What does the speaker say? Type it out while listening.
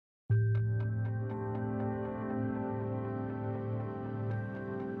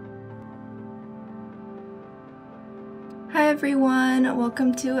Hi everyone,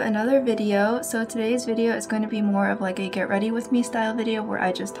 welcome to another video. So today's video is going to be more of like a get ready with me style video where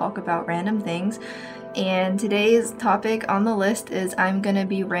I just talk about random things. And today's topic on the list is I'm gonna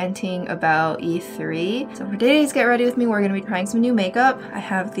be ranting about E3. So for today's get ready with me, we're gonna be trying some new makeup. I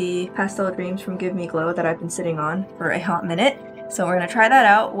have the Pastel Dreams from Give Me Glow that I've been sitting on for a hot minute. So we're gonna try that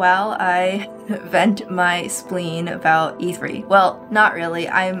out while I vent my spleen about E3. Well, not really.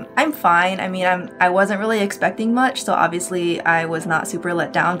 I'm fine. I mean, I wasn't really expecting much, so obviously I was not super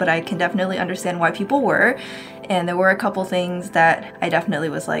let down, but I can definitely understand why people were. And there were a couple things that I definitely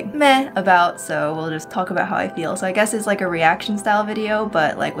was like meh about, so we'll just talk about how I feel. So I guess it's like a reaction style video,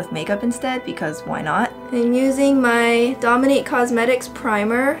 but like with makeup instead, because why not? I'm using my Dominique Cosmetics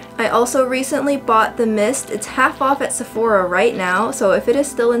primer. I also recently bought the mist. It's half off at Sephora right now, so if it is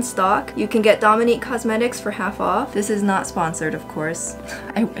still in stock, you can get Dominique Cosmetics for half off. This is not sponsored, of course.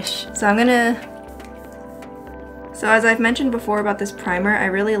 I wish. So as I've mentioned before about this primer, I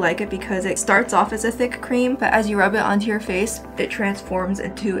really like it because it starts off as a thick cream, but as you rub it onto your face, it transforms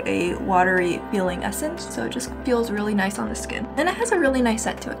into a watery feeling essence, so it just feels really nice on the skin. And it has a really nice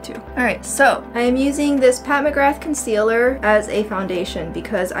scent to it too. Alright, so I am using this Pat McGrath concealer as a foundation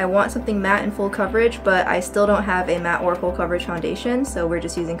because I want something matte and full coverage, but I still don't have a matte or full coverage foundation, so we're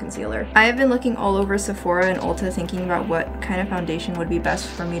just using concealer. I have been looking all over Sephora and Ulta thinking about what kind of foundation would be best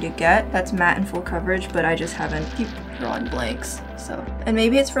for me to get that's matte and full coverage, but I just haven't drawing blanks. So, and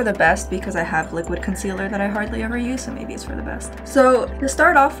maybe it's for the best because I have liquid concealer that I hardly ever use, so maybe it's for the best. So to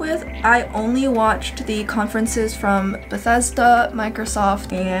start off with, I only watched the conferences from Bethesda,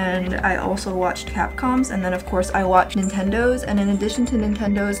 Microsoft, and I also watched Capcom's, and then of course I watched Nintendo's, and in addition to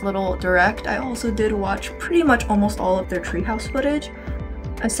Nintendo's little direct, I also did watch pretty much almost all of their treehouse footage,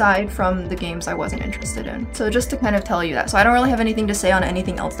 aside from the games I wasn't interested in. So just to kind of tell you that. So I don't really have anything to say on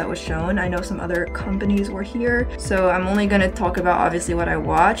anything else that was shown. I know some other companies were here, so I'm only gonna talk about obviously what I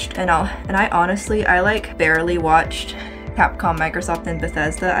watched, and I honestly, I like barely watched Capcom, Microsoft, and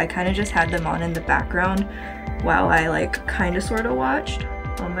Bethesda. I kind of just had them on in the background while I like kind of sort of watched.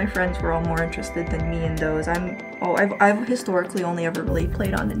 My friends were all more interested than me in those. I've historically only ever really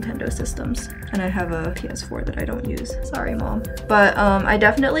played on Nintendo systems, and I have a PS4 that I don't use. Sorry, Mom. But I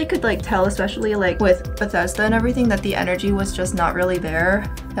definitely could like tell, especially like with Bethesda and everything, that the energy was just not really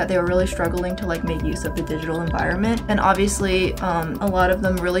there, that they were really struggling to like make use of the digital environment. And obviously a lot of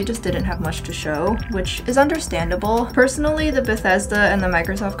them really just didn't have much to show, which is understandable. Personally, the Bethesda and the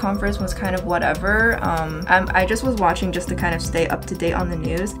Microsoft conference was kind of whatever. I just was watching just to kind of stay up to date on the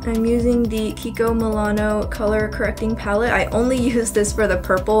news. I'm using the KIKO Milano color correcting palette. I only use this for the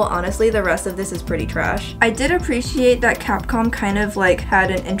purple. Honestly, the rest of this is pretty trash. I did appreciate that Capcom kind of like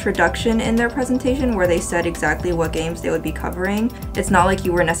had an introduction in their presentation where they said exactly what games they would be covering. It's not like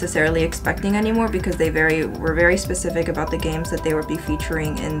you were necessarily expecting anymore because they were very specific about the games that they would be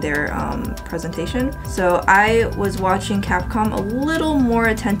featuring in their presentation. So I was watching Capcom a little more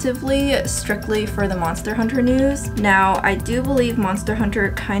attentively, strictly for the Monster Hunter news. Now, I do believe Monster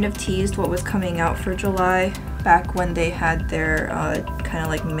Hunter kind of teased what was coming out for July back when they had their kind of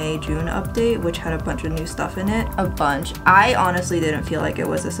like May-June update, which had a bunch of new stuff in it. A bunch. I honestly didn't feel like it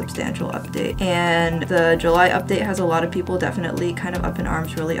was a substantial update. And the July update has a lot of people definitely kind of up in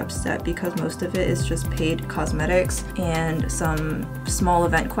arms, really upset because most of it is just paid cosmetics and some small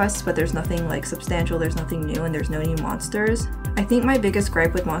event quests, but there's nothing like substantial, there's nothing new, and there's no new monsters. I think my biggest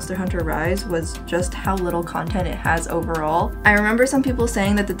gripe with Monster Hunter Rise was just how little content it has overall. I remember some people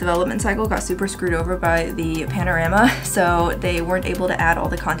saying that the development cycle got super screwed over by the panorama, so they weren't able to add all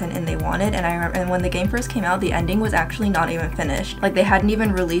the content in they wanted, and I remember, and when the game first came out, the ending was actually not even finished. Like, they hadn't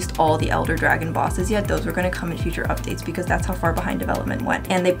even released all the Elder Dragon bosses yet. Those were going to come in future updates because that's how far behind development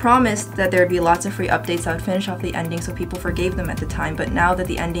went. And they promised that there'd be lots of free updates that would finish off the ending, so people forgave them at the time, but now that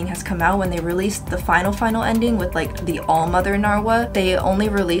the ending has come out, when they released the final ending with like the All-Mother Narwa, they only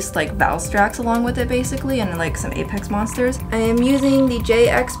released like Valstrax along with it basically, and like some Apex monsters. I am using the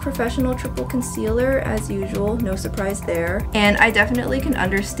JX Professional Triple Concealer as usual. No surprise there. And I definitely can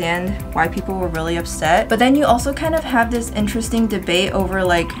understand why people were really upset. But then you also kind of have this interesting debate over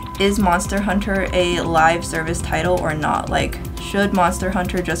like, is Monster Hunter a live service title or not? Like, should Monster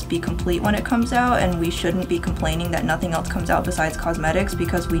Hunter just be complete when it comes out, and we shouldn't be complaining that nothing else comes out besides cosmetics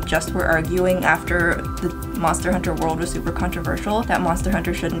because we just were arguing after the Monster Hunter World was super controversial that Monster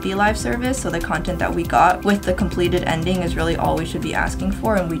Hunter shouldn't be live service, so the content that we got with the completed ending is really all we should be asking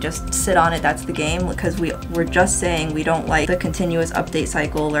for, and we just sit on it, that's the game, because we're just saying we don't like the continuous update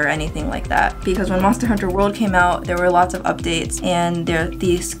cycle or anything like that. Because when Monster Hunter World came out, there were lots of updates, and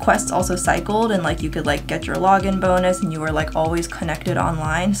these quests also cycled, and like you could like get your login bonus, and you were like always always connected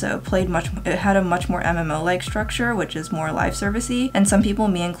online, so it had a much more MMO-like structure, which is more live servicey, and some people,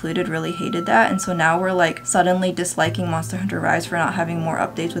 me included, really hated that, and so now we're like suddenly disliking Monster Hunter Rise for not having more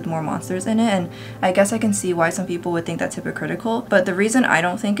updates with more monsters in it, and I guess I can see why some people would think that's hypocritical, but the reason I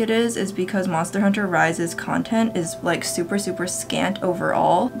don't think it is because Monster Hunter Rise's content is like super scant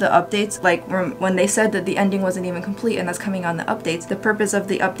overall. The updates, like when they said that the ending wasn't even complete and that's coming on the updates, the purpose of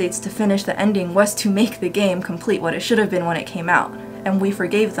the updates to finish the ending was to make the game complete what it should have been when it came out. And we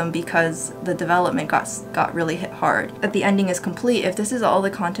forgave them because the development got really hit hard. But the ending is complete. If this is all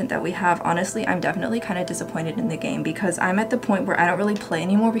the content that we have, honestly, I'm definitely kind of disappointed in the game because I'm at the point where I don't really play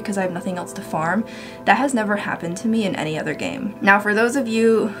anymore because I have nothing else to farm. That has never happened to me in any other game. Now, for those of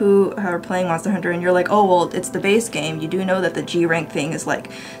you who are playing Monster Hunter and you're like, oh, well, it's the base game, you do know that the G rank thing is like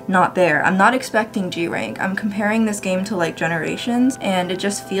not there. I'm not expecting G rank. I'm comparing this game to like Generations and it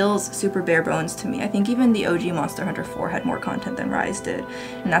just feels super bare bones to me. I think even the OG Monster Hunter 4 had more content than Rise did,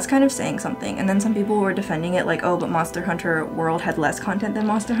 and that's kind of saying something. And then some people were defending it like, oh, but Monster Hunter World had less content than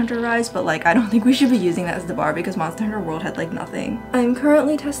Monster Hunter Rise, but like I don't think we should be using that as the bar because Monster Hunter World had like nothing. I'm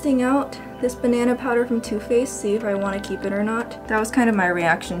currently testing out this banana powder from Too Faced, see if I want to keep it or not. That was kind of my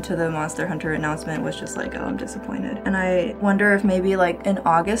reaction to the Monster Hunter announcement, was just like, oh, I'm disappointed. And I wonder if maybe like in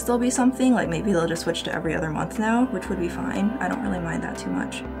August there'll be something, like maybe they'll just switch to every other month now, which would be fine. I don't really mind that too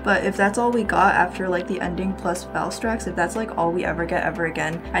much. But if that's all we got after like the ending plus Valstrax, if that's like all we ever get ever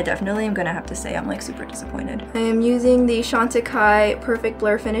again, I definitely am gonna have to say I'm like super disappointed. I am using the CHANTECAILLE Perfect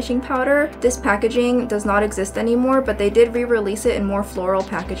Blur Finishing Powder. This packaging does not exist anymore, but they did re-release it in more floral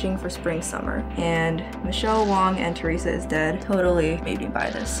packaging for spring summer. And Michelle Wong and Teresa is Dead totally made me buy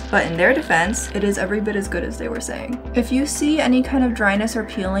this. But in their defense, it is every bit as good as they were saying. If you see any kind of dryness or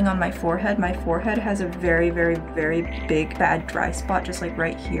peeling on my forehead has a very big bad dry spot just like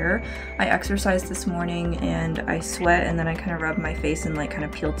right here. I exercised this morning and I sweat and then I kind of rubbed my face and like kind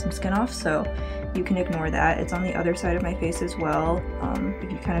of peeled some skin off, so you can ignore that. It's on the other side of my face as well. You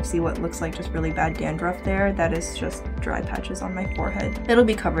can kind of see what looks like just really bad dandruff there. That is just dry patches on my forehead. It'll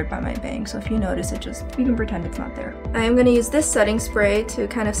be covered by my bang, so if you notice it, you can pretend it's not there. I am going to use this setting spray to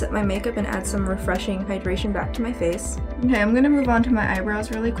kind of set my makeup and add some refreshing hydration back to my face. Okay, I'm going to move on to my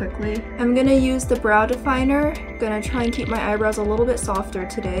eyebrows really quickly. I'm going to use the brow definer. I'm going to try and keep my eyebrows a little bit softer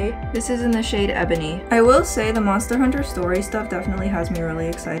today. This is in the shade Ebony. I will say the Monster Hunter Story stuff definitely has me really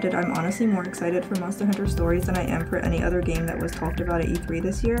excited. I'm honestly more excited for Monster Hunter Stories than I am for any other game that was talked about at E3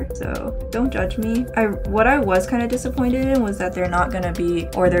 this year, so don't judge me. What I was kind of disappointed in was that they're not gonna be,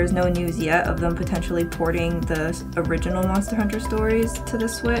 or there's no news yet of them potentially porting the original Monster Hunter Stories to the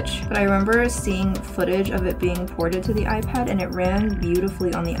Switch, but I remember seeing footage of it being ported to the iPad and it ran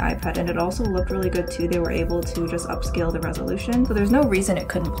beautifully on the iPad, and it also looked really good too. They were able to just upscale the resolution, so there's no reason it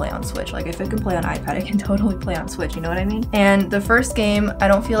couldn't play on Switch. Like if it can play on iPad, it can totally play on Switch, you know what I mean? And the first game, I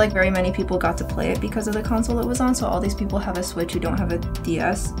don't feel like very many people got to play it because of the console it was on, so all these people have a Switch who don't have a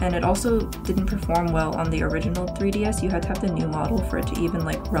DS, and it also didn't perform well on the original 3DS. You had to have the new model for it to even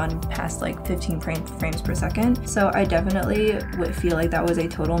like run past like 15 frames per second. So I definitely would feel like that was a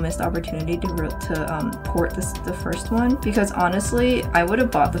total missed opportunity to port the first one, because honestly I would have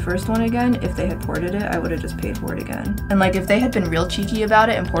bought the first one again if they had ported it. I would have just paid for it again, and like if they had been real cheeky about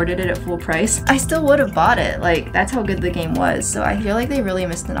it and ported it at full price, I still would have bought it. Like that's how good the game was. So I feel like they really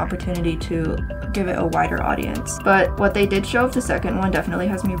missed an opportunity to give it a wider audience. But what they did show of the second one definitely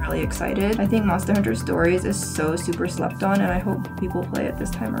has me really excited. I think Monster Hunter Stories is so super slept on, and I hope people play it this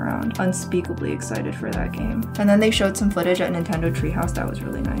time around. Unspeakably excited for that game. And then they showed some footage at Nintendo Treehouse that was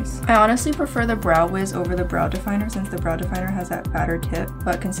really nice. I honestly prefer the Brow Wiz over the brow definer since the brow definer has that fatter tip,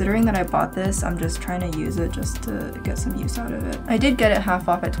 but considering that I bought this, I'm just trying to use it just to get some use out of it. I did get it half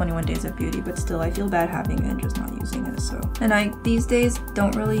off at 21 Days of Beauty, but still I feel bad having it and just not using it, so. And I these days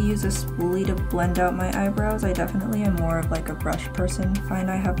don't really use a spoolie to blend out my eyebrows. I definitely am more of like a brush person. I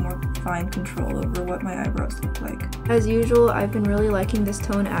find I have more fine control over what my eyebrows look like. As usual, I've been really liking this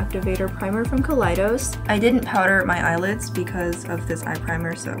Tone Activator primer from KALEIDOS. I didn't powder my eyelids because of this eye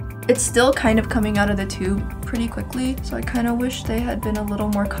primer, so it's still kind of coming out of the tube pretty quickly, so I kind of wish they had been a little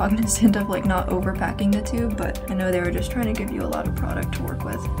more cognizant of like not overpacking the tube, but I know they were just trying to give you a lot of product to work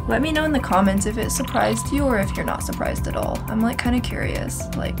with. Let me know in the comments if it surprised you or if you're not surprised at all. I'm like kind of curious.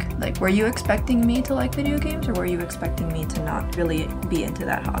 Like were you expecting me to like video games, or were you expecting me to not really be into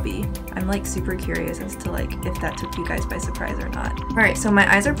that hobby? I'm like super curious as to like if that took you guys by surprise or not. Alright, so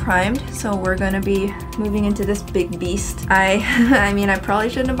my eyes are primed, so we're gonna be moving into this big beast. I mean, I probably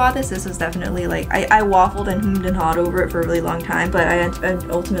shouldn't have bought this. This was definitely like, I waffled and hummed and gnawed over it for a really long time, but I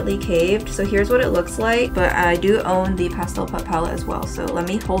ultimately caved. So here's what it looks like, but I do own the Pastel Pup palette as well. So let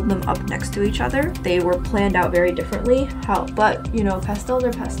me hold them up next to each other. They were planned out very differently, but you know, pastels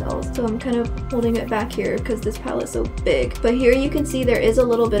are pastels. So I'm kind of holding it back here because this palette's so big. But here you can see there is a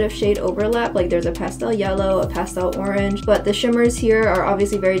little bit of shade overlap. Like there's a pastel yellow, a pastel orange, but the shimmers here are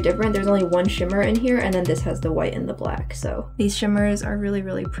obviously very different. There's only one shimmer in here, and then this has the white and the black. So these shimmers are really,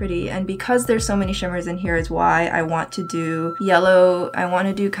 really pretty. And because there's so many shimmers in here is why I want to do yellow. I want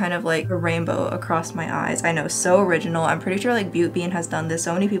to do kind of like a rainbow across my eyes. I know, so original. I'm pretty sure like Beauty Bean has done this.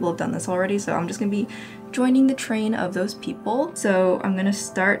 So many people have done this already. So I'm just gonna be joining the train of those people. So I'm gonna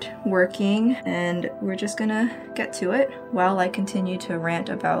start working and we're just gonna get to it while I continue to rant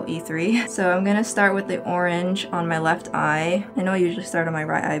about E3. So I'm gonna start with the orange on my left eye. I know I usually start on my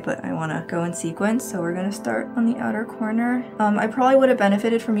right eye, but I wanna go in sequence. So we're gonna start on the outer corner. I probably would have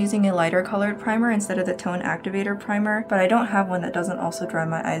benefited from using a lighter colored primer instead of the Tone Activator primer, but I don't have one that doesn't also dry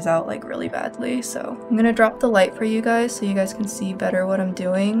my eyes out like really badly. So I'm gonna drop the light for you guys so you guys can see better what I'm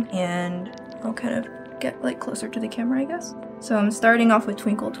doing, and I'll kind of get like closer to the camera, I guess. So I'm starting off with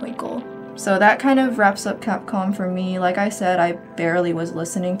Twinkle Twinkle. So that kind of wraps up Capcom for me. Like I said, I barely was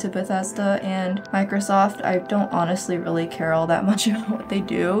listening to Bethesda and Microsoft. I don't honestly really care all that much about what they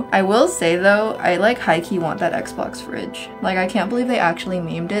do. I will say though, I like high-key want that Xbox fridge. Like I can't believe they actually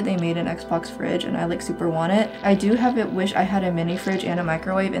memed it. They made an Xbox fridge and I like super want it. I do wish I had a mini fridge and a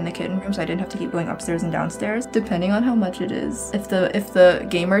microwave in the kitten room so I didn't have to keep going upstairs and downstairs, depending on how much it is. If the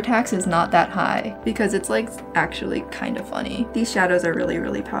gamer tax is not that high, because it's like actually kind of funny. These shadows are really,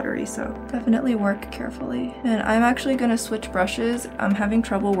 really powdery, so definitely work carefully. And I'm actually gonna switch brushes. I'm having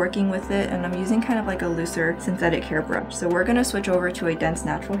trouble working with it and I'm using kind of like a looser synthetic hairbrush. So we're gonna switch over to a dense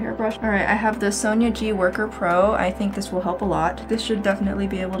natural hairbrush. All right, I have the Sonia G Worker Pro. I think this will help a lot. This should definitely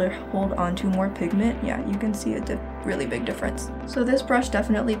be able to hold on to more pigment. Yeah, you can see a really big difference. So this brush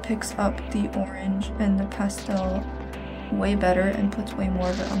definitely picks up the orange and the pastel way better and puts way more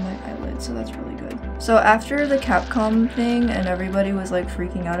of it on my eyelid, so that's really good. So after the Capcom thing and everybody was like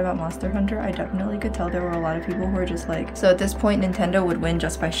freaking out about Monster Hunter, I definitely could tell there were a lot of people who were just like, so at this point Nintendo would win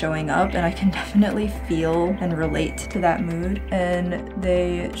just by showing up, and I can definitely feel and relate to that mood, and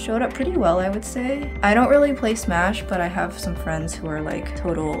they showed up pretty well, I would say. I don't really play Smash, but I have some friends who are like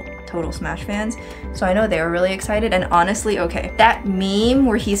total Smash fans, so I know they were really excited. And honestly, okay, that meme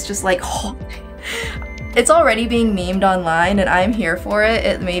where he's just like, oh, it's already being memed online and I'm here for it.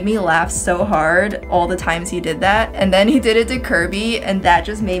 It made me laugh so hard all the times he did that. And then he did it to Kirby and that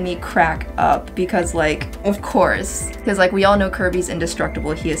just made me crack up because like, of course, because like we all know Kirby's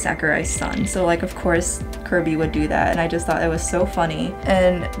indestructible. He is Sakurai's son. So like, of course, Kirby would do that. And I just thought it was so funny.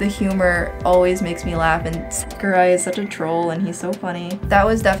 And the humor always makes me laugh, and Sakurai is such a troll and he's so funny. That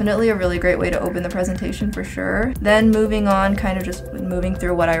was definitely a really great way to open the presentation for sure. Then moving on, kind of just moving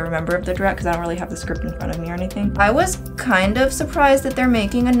through what I remember of the direct because I don't really have the script in front of me or anything. I was kind of surprised that they're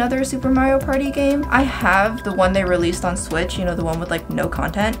making another Super Mario Party game. I have the one they released on Switch, you know, the one with like no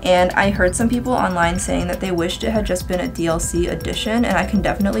content, and I heard some people online saying that they wished it had just been a DLC edition, and I can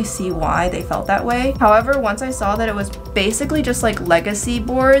definitely see why they felt that way. However, once I saw that it was basically just like legacy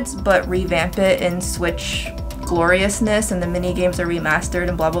boards but revamp it in Switch gloriousness and the mini games are remastered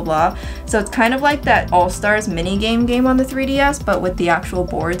and blah blah blah. So it's kind of like that All-Stars mini game on the 3DS but with the actual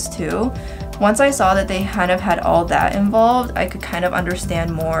boards too. Once I saw that they kind of had all that involved, I could kind of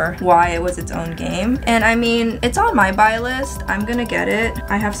understand more why it was its own game. And I mean, it's on my buy list. I'm gonna get it.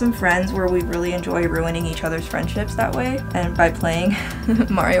 I have some friends where we really enjoy ruining each other's friendships that way, and by playing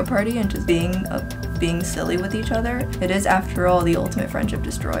Mario Party and just being silly with each other. It is, after all, the ultimate friendship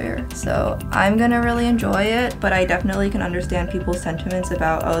destroyer. So I'm gonna really enjoy it, but I definitely can understand people's sentiments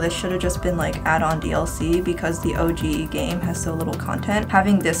about, oh, this should have just been like add-on DLC because the OG game has so little content.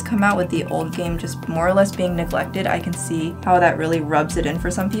 Having this come out with the old game just more or less being neglected, I can see how that really rubs it in for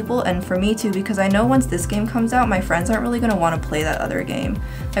some people, and for me too, because I know once this game comes out, my friends aren't really gonna want to play that other game.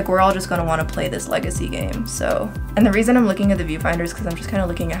 Like, we're all just gonna want to play this legacy game. So, and the reason I'm looking at the viewfinder is because I'm just kind of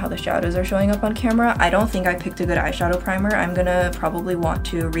looking at how the shadows are showing up on camera. I don't think I picked a good eyeshadow primer. I'm gonna probably want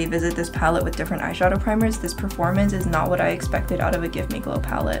to revisit this palette with different eyeshadow primers. This performance is not what I expected out of a Give Me Glow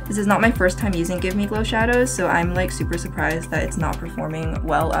palette. This is not my first time using Give Me Glow shadows, so I'm like super surprised that it's not performing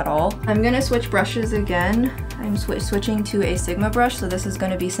well at all. I'm gonna switch brushes again. I'm switching to a Sigma brush, so this is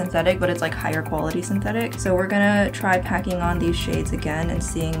gonna be synthetic, but it's like higher quality synthetic. So we're gonna try packing on these shades again and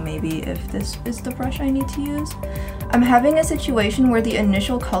seeing maybe if this is the brush I need to use. I'm having a situation where the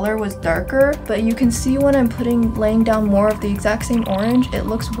initial color was darker, but you can see when I'm laying down more of the exact same orange, it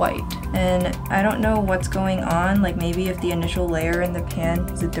looks white. and I don't know what's going on, like maybe if the initial layer in the pan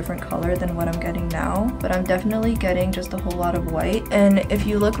is a different color than what I'm getting now, but I'm definitely getting just a whole lot of white. And if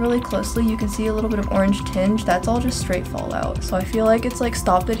you look really closely, you can see a little bit of orange tinge. That's all just straight fallout. So I feel like it's like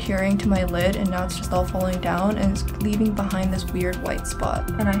stopped adhering to my lid and now it's just all falling down and it's leaving behind this weird white spot.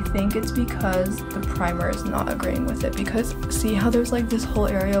 And I think it's because the primer is not agreeing with it, because see how there's like this whole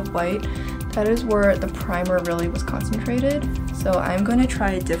area of white? That is where the primer really was concentrated. So I'm going to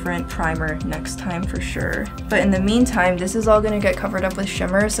try a different primer next time for sure. But in the meantime, this is all going to get covered up with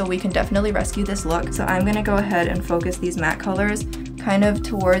shimmer, so we can definitely rescue this look. So I'm going to go ahead and focus these matte colors kind of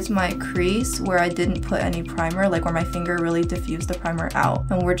towards my crease where I didn't put any primer, like where my finger really diffused the primer out.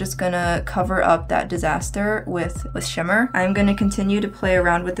 And we're just gonna cover up that disaster with shimmer. I'm gonna continue to play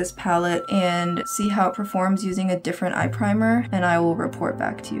around with this palette and see how it performs using a different eye primer, and I will report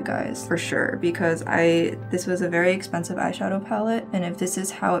back to you guys for sure, because this was a very expensive eyeshadow palette, and if this is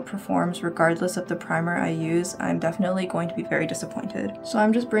how it performs regardless of the primer I use, I'm definitely going to be very disappointed. So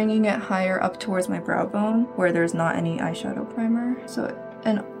I'm just bringing it higher up towards my brow bone where there's not any eyeshadow primer. So,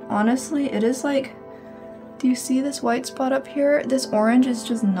 and honestly, it is like, do you see this white spot up here? This orange is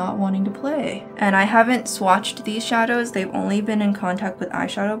just not wanting to play. And I haven't swatched these shadows. They've only been in contact with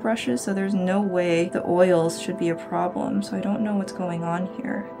eyeshadow brushes, so there's no way the oils should be a problem. So I don't know what's going on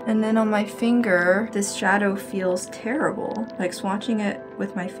here. And then on my finger, this shadow feels terrible. Like swatching it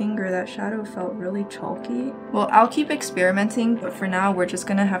with my finger, that shadow felt really chalky. Well, I'll keep experimenting, but for now, we're just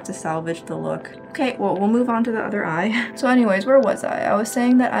gonna have to salvage the look. Okay, well, we'll move on to the other eye. So anyways, where was I? I was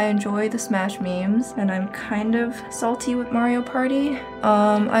saying that I enjoy the Smash memes, and I'm kind of salty with Mario Party.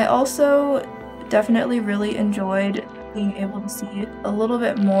 I also definitely really enjoyed being able to see a little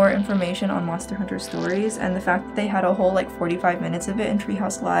bit more information on Monster Hunter Stories, and the fact that they had a whole like 45 minutes of it in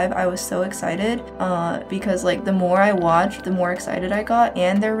Treehouse Live. I was so excited because like the more I watched, the more excited I got,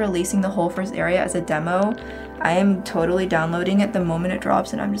 and they're releasing the whole first area as a demo. I am totally downloading it the moment it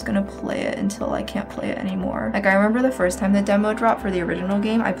drops, and I'm just gonna play it until I can't play it anymore. Like I remember the first time the demo dropped for the original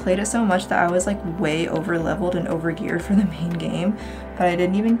game, I played it so much that I was like way over leveled and over geared for the main game, but I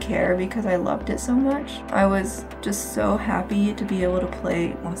didn't even care because I loved it so much. I was just so happy to be able to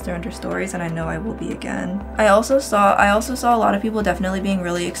play Monster Hunter Stories, and I know I will be again. I also saw a lot of people definitely being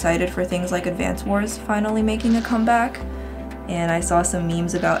really excited for things like Advance Wars finally making a comeback. And I saw some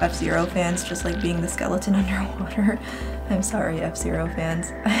memes about F-Zero fans just like being the skeleton underwater. I'm sorry, F-Zero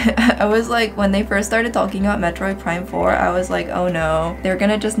fans. I was like, when they first started talking about Metroid Prime 4, I was like, oh no, they're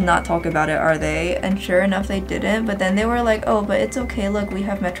gonna just not talk about it, are they? And sure enough, they didn't. But then they were like, oh, but it's okay, look, we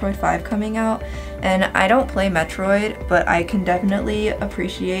have Metroid 5 coming out. And I don't play Metroid, but I can definitely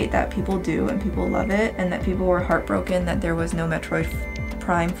appreciate that people do and people love it, and that people were heartbroken that there was no Metroid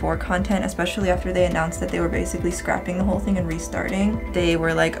Prime 4 content, especially after they announced that they were basically scrapping the whole thing and restarting. They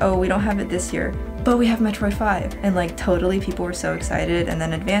were like, oh, we don't have it this year, but we have Metroid 5. And like totally people were so excited. And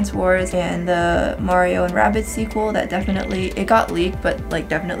then Advance Wars and the Mario and Rabbids sequel, that definitely, it got leaked, but like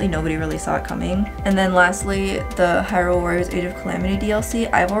definitely nobody really saw it coming. And then lastly, the Hyrule Warriors Age of Calamity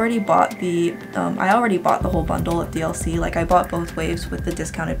DLC. I already bought the whole bundle of DLC. Like I bought both waves with the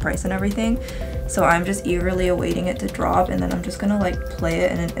discounted price and everything. So I'm just eagerly awaiting it to drop, and then I'm just gonna like play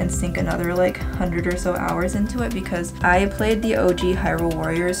it and sink another like 100 or so hours into it, because I played the OG Hyrule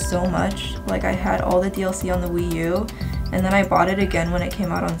Warriors so much. Like I had all the DLC on the Wii U, and then I bought it again when it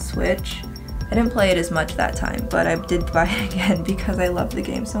came out on Switch. I didn't play it as much that time, but I did buy it again because I love the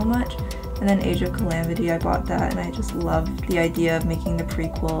game so much. And then Age of Calamity, I bought that, and I just loved the idea of making the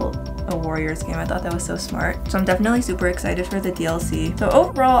prequel a Warriors game. I thought that was so smart. So I'm definitely super excited for the DLC. So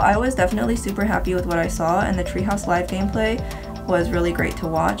overall, I was definitely super happy with what I saw, and the Treehouse Live gameplay was really great to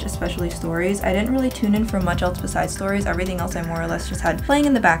watch, especially Stories. I didn't really tune in for much else besides Stories. Everything else I more or less just had playing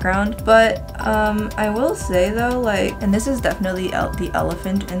in the background. But I will say though, like, and this is definitely the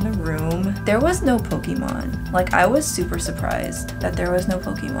elephant in the room, there was no Pokemon. Like, I was super surprised that there was no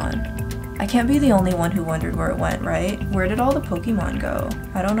Pokemon. I can't be the only one who wondered where it went, right? Where did all the Pokemon go?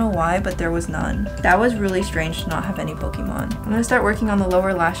 I don't know why, but there was none. That was really strange to not have any Pokemon. I'm gonna start working on the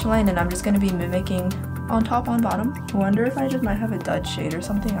lower lash line, and I'm just gonna be mimicking on top, on bottom. I wonder if I just might have a dud shade or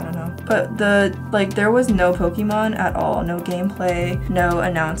something, I don't know. But there was no Pokemon at all, no gameplay, no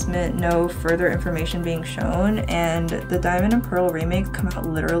announcement, no further information being shown, and the Diamond and Pearl remakes come out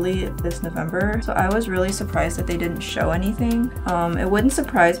literally this November, so I was really surprised that they didn't show anything. It wouldn't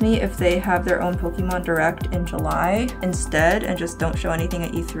surprise me if they have their own Pokemon Direct in July instead and just don't show anything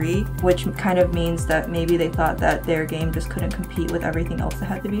at E3, which kind of means that maybe they thought that their game just couldn't compete with everything else that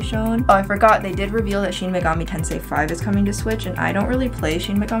had to be shown. Oh, I forgot, they did reveal that Shin Megami Tensei 5 is coming to Switch, and I don't really play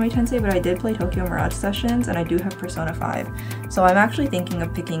Shin Megami Tensei, but I did play Tokyo Mirage Sessions, and I do have Persona 5. So I'm actually thinking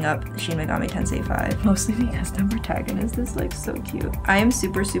of picking up Shin Megami Tensei 5, mostly because the protagonist is like so cute. I am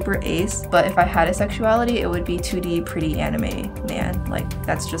super ace, but if I had a sexuality, it would be 2D pretty anime man. Like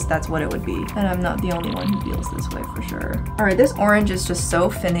that's what it would be. And I'm not the only one who feels this way for sure. Alright, this orange is just so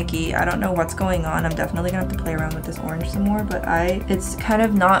finicky. I don't know what's going on. I'm definitely gonna have to play around with this orange some more, but it's kind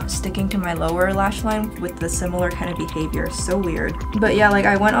of not sticking to my lower lash line with the similar kind of behavior. So weird. But yeah, like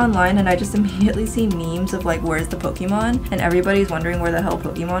I went online and I just immediately see memes of like, where's the Pokemon? And everybody's wondering where the hell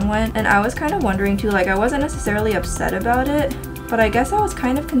Pokemon went. And I was kind of wondering too, like I wasn't necessarily upset about it, but I guess I was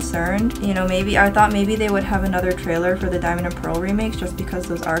kind of concerned. You know, maybe I thought maybe they would have another trailer for the Diamond and Pearl remakes just because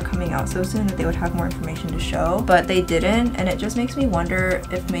those are coming out so soon that they would have more information to show, but they didn't, and it just makes me wonder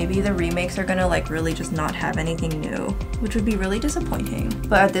if maybe the remakes are gonna like really just not have anything new, which would be really disappointing.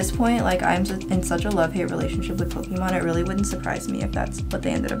 But at this point, like I'm in such a love-hate relationship with Pokemon, it really wouldn't surprise me if that's what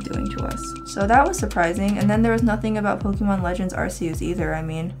they ended up doing to us. So that was surprising, and then there was nothing about Pokemon Legends Arceus either. I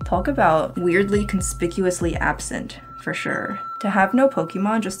mean, talk about weirdly conspicuously absent. For sure. To have no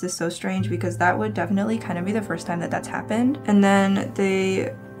Pokemon just is so strange, because that would definitely kind of be the first time that that's happened. And then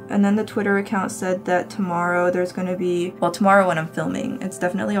the Twitter account said that tomorrow there's gonna be, well, tomorrow when I'm filming, it's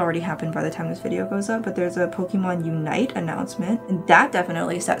definitely already happened by the time this video goes up, but there's a Pokemon Unite announcement, and that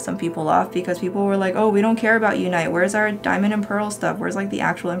definitely set some people off because people were like, oh, we don't care about Unite, where's our Diamond and Pearl stuff, where's like the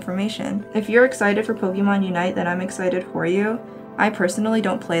actual information? If you're excited for Pokemon Unite, then I'm excited for you. I personally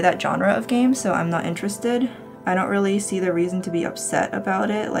don't play that genre of game, so I'm not interested. I don't really see the reason to be upset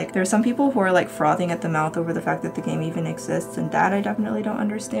about it. Like, there's some people who are like frothing at the mouth over the fact that the game even exists, and that I definitely don't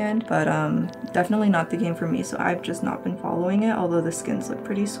understand, but definitely not the game for me, so I've just not been following it, although the skins look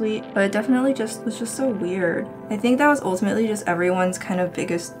pretty sweet. But it definitely was just so weird. I think that was ultimately just everyone's kind of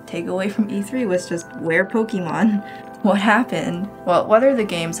biggest takeaway from E3 was just, where Pokemon? What happened? Well, whether the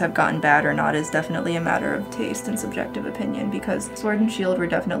games have gotten bad or not is definitely a matter of taste and subjective opinion, because Sword and Shield were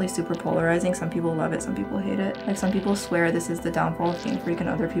definitely super polarizing. Some people love it, some people hate it. Like, some people swear this is the downfall of Game Freak, and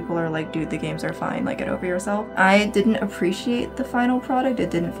other people are like, dude, the games are fine, like, get over yourself. I didn't appreciate the final product.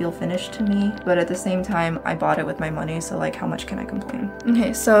 It didn't feel finished to me, but at the same time, I bought it with my money, so like, how much can I complain?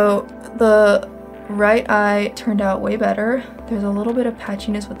 Okay, so the right eye turned out way better. There's a little bit of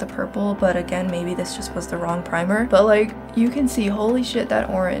patchiness with the purple, but again, maybe this just was the wrong primer. But like, you can see, holy shit, that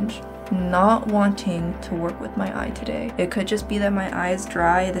orange. Not wanting to work with my eye today. It could just be that my eye is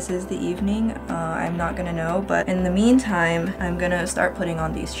dry. This is the evening. I'm not gonna know, but in the meantime, I'm gonna start putting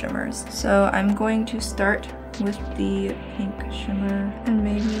on these shimmers. So I'm going to start with the pink shimmer, and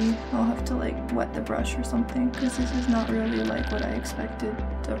maybe I'll have to like wet the brush or something, because this is not really like what I expected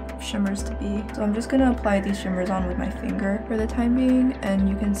the shimmers to be. So I'm just gonna apply these shimmers on with my finger for the time being, and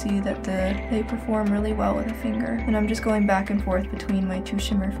you can see that they perform really well with a finger. And I'm just going back and forth between my two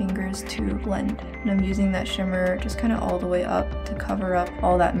shimmer fingers to blend. And I'm using that shimmer just kind of all the way up to cover up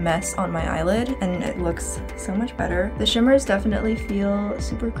all that mess on my eyelid, and it looks so much better. The shimmers definitely feel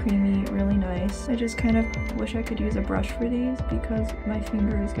super creamy, really nice. I just kind of wish I could use a brush for these because my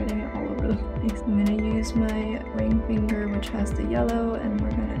finger is getting it all over the place. I'm gonna use my ring finger, which has the yellow, and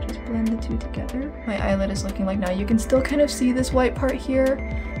we're gonna just blend the two together. My eyelid is looking like now. You can still kind of see this white part here,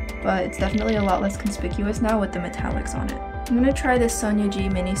 but it's definitely a lot less conspicuous now with the metallics on it. I'm gonna try this Sonia G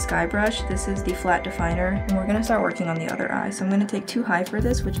Mini Sky Brush. This is the flat definer, and we're gonna start working on the other eye. So I'm gonna take Too High for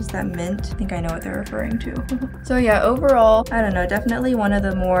this, which is that mint. I think I know what they're referring to. So yeah, overall, I don't know, definitely one of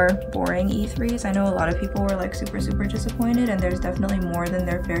the more boring E3s. I know a lot of people were like super disappointed, and there's definitely more than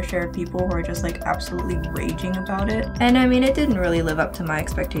their fair share of people who are just like absolutely raging about it. And I mean, it didn't really live up to my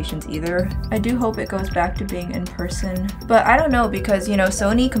expectations either. I do hope it goes back to being in person, but I don't know, because you know,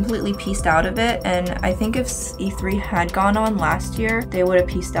 Sony completely pieced out of it, and I think if E3 had gone on last year, they would have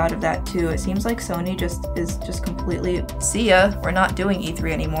pieced out of that too. It seems like Sony is just completely, see ya, we're not doing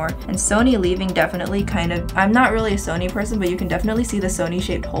E3 anymore. And Sony leaving definitely kind of, I'm not really a Sony person, but you can definitely see the Sony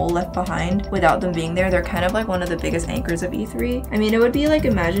shaped hole left behind without them being there. They're kind of like one of the biggest anchors of E3. I mean, it would be like,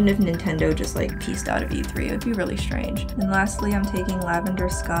 imagine if Nintendo just like pieced out of E3. It would be really strange. And lastly, I'm taking Lavender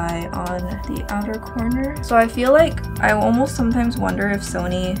Sky on the outer corner. So I feel like I almost sometimes wonder if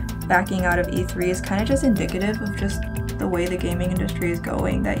Sony backing out of E3 is kind of just indicative of just the way the gaming industry is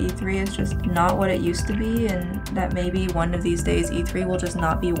going, that E3 is just not what it used to be, and that maybe one of these days E3 will just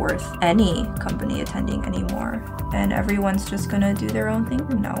not be worth any company attending anymore, and everyone's just gonna do their own thing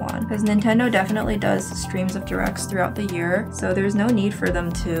from now on. Because Nintendo definitely does streams of directs throughout the year, so there's no need for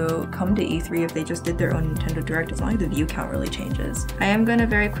them to come to E3 if they just did their own Nintendo Direct, as long as the view count really changes. I am gonna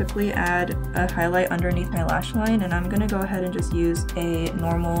very quickly add a highlight underneath my lash line, and I'm gonna go ahead and just use a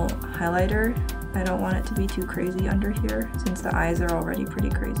normal highlighter I don't want it to be too crazy under here since the eyes are already pretty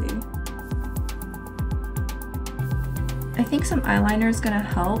crazy. I think some eyeliner is gonna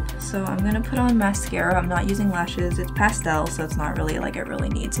help, so I'm gonna put on mascara. I'm not using lashes. It's pastel, so it's not really like it really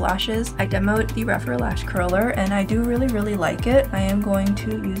needs lashes. I demoed the REPHR lash curler, and I do really like it. I am going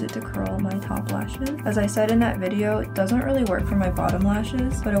to use it to curl my top lashes. As I said in that video, it doesn't really work for my bottom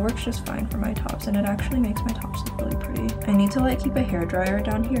lashes, but it works just fine for my tops, and it actually makes my tops look really pretty. I need to like keep a hairdryer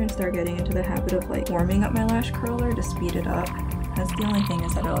down here and start getting into the habit of like warming up my lash curler to speed it up. That's the only thing,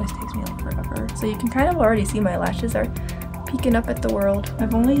 is that it always takes me like forever. So you can kind of already see my lashes are peeking up at the world.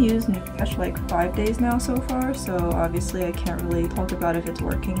 I've only used Lash like 5 days now so far, so obviously I can't really talk about if it's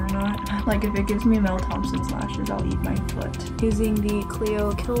working or not. Like if it gives me Mel Thompson's lashes, I'll eat my foot. Using the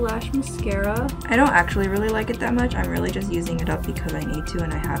CLIO Kill Lash Mascara. I don't actually really like it that much. I'm really just using it up because I need to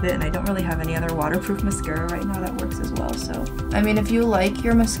and I have it, and I don't really have any other waterproof mascara right now that works as well. So I mean, if you like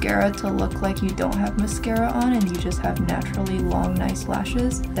your mascara to look like you don't have mascara on and you just have naturally long nice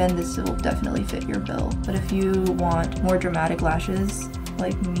lashes, then this will definitely fit your bill. But if you want more dramatic lashes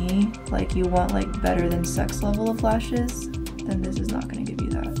like me, like you want like better than sex level of lashes, then this is not going to give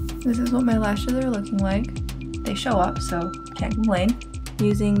you that. This is what my lashes are looking like. They show up, so can't complain.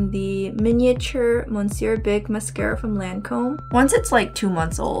 Using the Miniature Monsieur Big Mascara from Lancome. Once it's like 2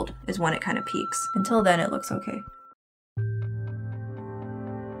 months old is when it kind of peaks. Until then it looks okay.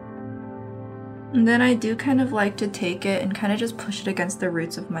 And then I do kind of like to take it and kind of just push it against the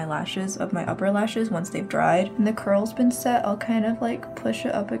roots of my lashes, of my upper lashes once they've dried. And the curl's been set, I'll kind of like push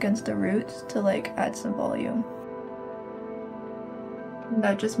it up against the roots to like add some volume. And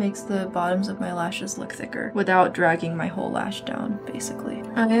that just makes the bottoms of my lashes look thicker without dragging my whole lash down, basically.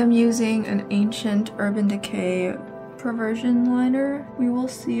 I am using an ancient Urban Decay Perversion liner. We will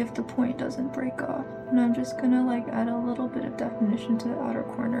see if the point doesn't break off. And I'm just gonna like add a little bit of definition to the outer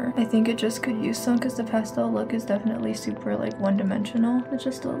corner. I think it just could use some because the pastel look is definitely super like one-dimensional. But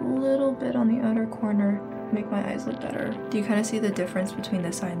just a little bit on the outer corner make my eyes look better. Do you kind of see the difference between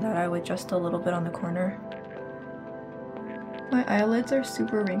this eye and that eye with just a little bit on the corner? My eyelids are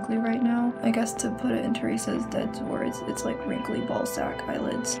super wrinkly right now. I guess to put it in Teresa's dead words, it's like wrinkly ball sack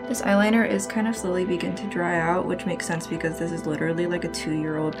eyelids. This eyeliner is kind of slowly begin to dry out, which makes sense because this is literally like a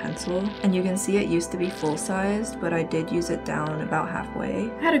 2-year-old pencil. And you can see it used to be full-sized, but I did use it down about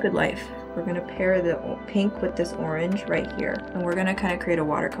halfway. I had a good life. We're gonna pair the pink with this orange right here, and we're gonna kind of create a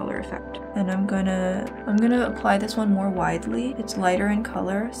watercolor effect. And I'm gonna apply this one more widely. It's lighter in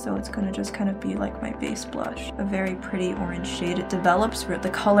color, so it's gonna just kind of be like my base blush. A very pretty orange shade. It develops, the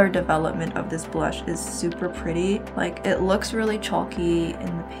color development of this blush is super pretty. Like it looks really chalky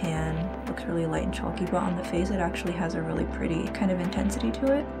in the pan, looks really light and chalky, but on the face it actually has a really pretty kind of intensity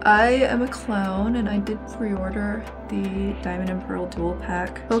to it. I am a clown and I did pre-order the Diamond and Pearl dual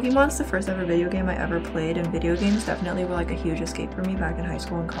pack. Pokemon's the first ever video game I ever played, and video games definitely were like a huge escape for me back in high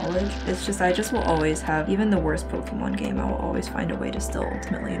school and college. It's just, I just will always have, even the worst Pokemon game, I will always find a way to still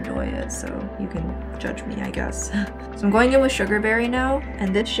ultimately enjoy it, so you can judge me, I guess. So I'm going in with Sugarberry now,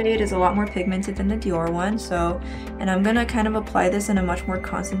 and this shade is a lot more pigmented than the Dior one, and I'm gonna kind of apply this in a much more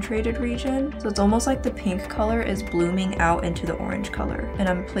concentrated region. So it's almost like the pink color is blooming out into the orange color, and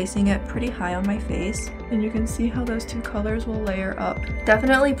I'm placing it pretty high on my face, and you can see how those two colors will layer up.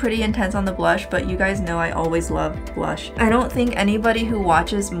 Definitely pretty intense on the blush, but you guys know I always love blush. I don't think anybody who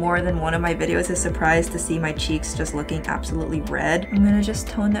watches more than one of my videos is surprised to see my cheeks just looking absolutely red. I'm gonna just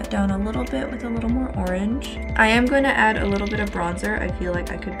tone that down a little bit with a little more orange. I am going to add a little bit of bronzer. I feel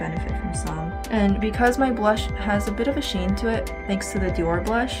like I could benefit from some. And because my blush has a bit of a sheen to it, thanks to the Dior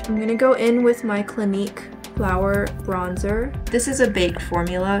blush, I'm gonna go in with my Clinique Flower Bronzer. This is a baked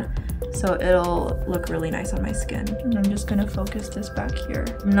formula, so it'll look really nice on my skin. And I'm just gonna focus this back here.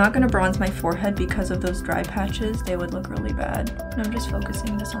 I'm not gonna bronze my forehead because of those dry patches. They would look really bad. And I'm just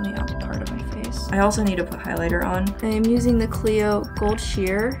focusing this on the outer part of my face. I also need to put highlighter on. I am using the CLIO Gold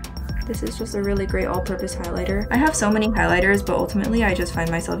Sheer. This is just a really great all-purpose highlighter. I have so many highlighters, but ultimately I just find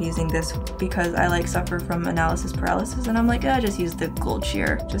myself using this because I like suffer from analysis paralysis, and I'm like, yeah, just use the Gold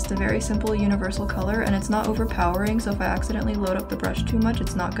Sheer. Just a very simple universal color, and it's not overpowering, so if I accidentally load up the brush too much,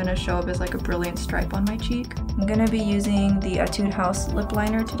 it's not gonna show up as like a brilliant stripe on my cheek. I'm gonna be using the Etude House lip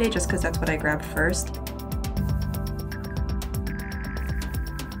liner today just because that's what I grabbed first.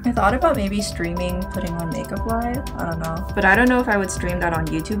 I thought about maybe streaming putting on makeup live. I don't know. But I don't know if I would stream that on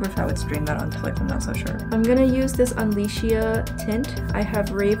YouTube or if I would stream that on Twitch. I'm not so sure. I'm gonna use this Unleashia tint. I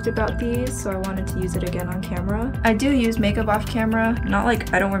have raved about these, so I wanted to use it again on camera. I do use makeup off camera. Not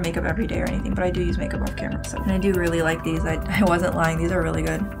like I don't wear makeup every day or anything, but I do use makeup off camera. So, and I do really like these. I wasn't lying. These are really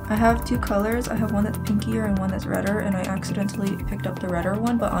good. I have two colors. I have one that's pinkier and one that's redder, and I accidentally picked up the redder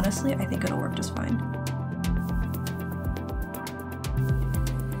one, but honestly, I think it'll work just fine.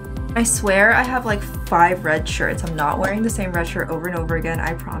 I swear I have like 5 red shirts. I'm not wearing the same red shirt over and over again,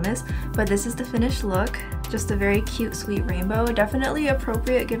 I promise. But this is the finished look. Just a very cute, sweet rainbow. Definitely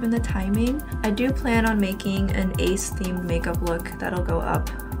appropriate given the timing. I do plan on making an Ace themed makeup look that'll go up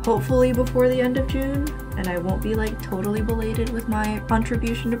hopefully before the end of June, and I won't be like totally belated with my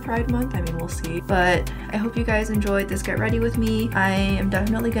contribution to Pride Month. I mean, we'll see. But I hope you guys enjoyed this Get Ready With Me. I am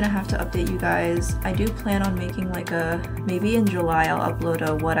definitely gonna have to update you guys. I do plan on making like maybe in July I'll upload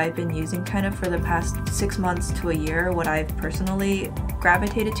a what I've been using kind of for the past 6 months to a year, what I've personally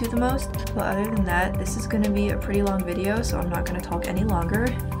gravitated to the most. But other than that, this is gonna be a pretty long video, so I'm not gonna talk any longer.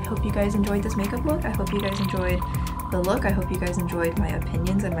 I hope you guys enjoyed this makeup look. I hope you guys enjoyed the look. I hope you guys enjoyed my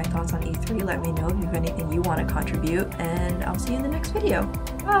opinions and my thoughts on E3. Let me know if you have anything you want to contribute, and I'll see you in the next video.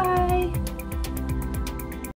 Bye!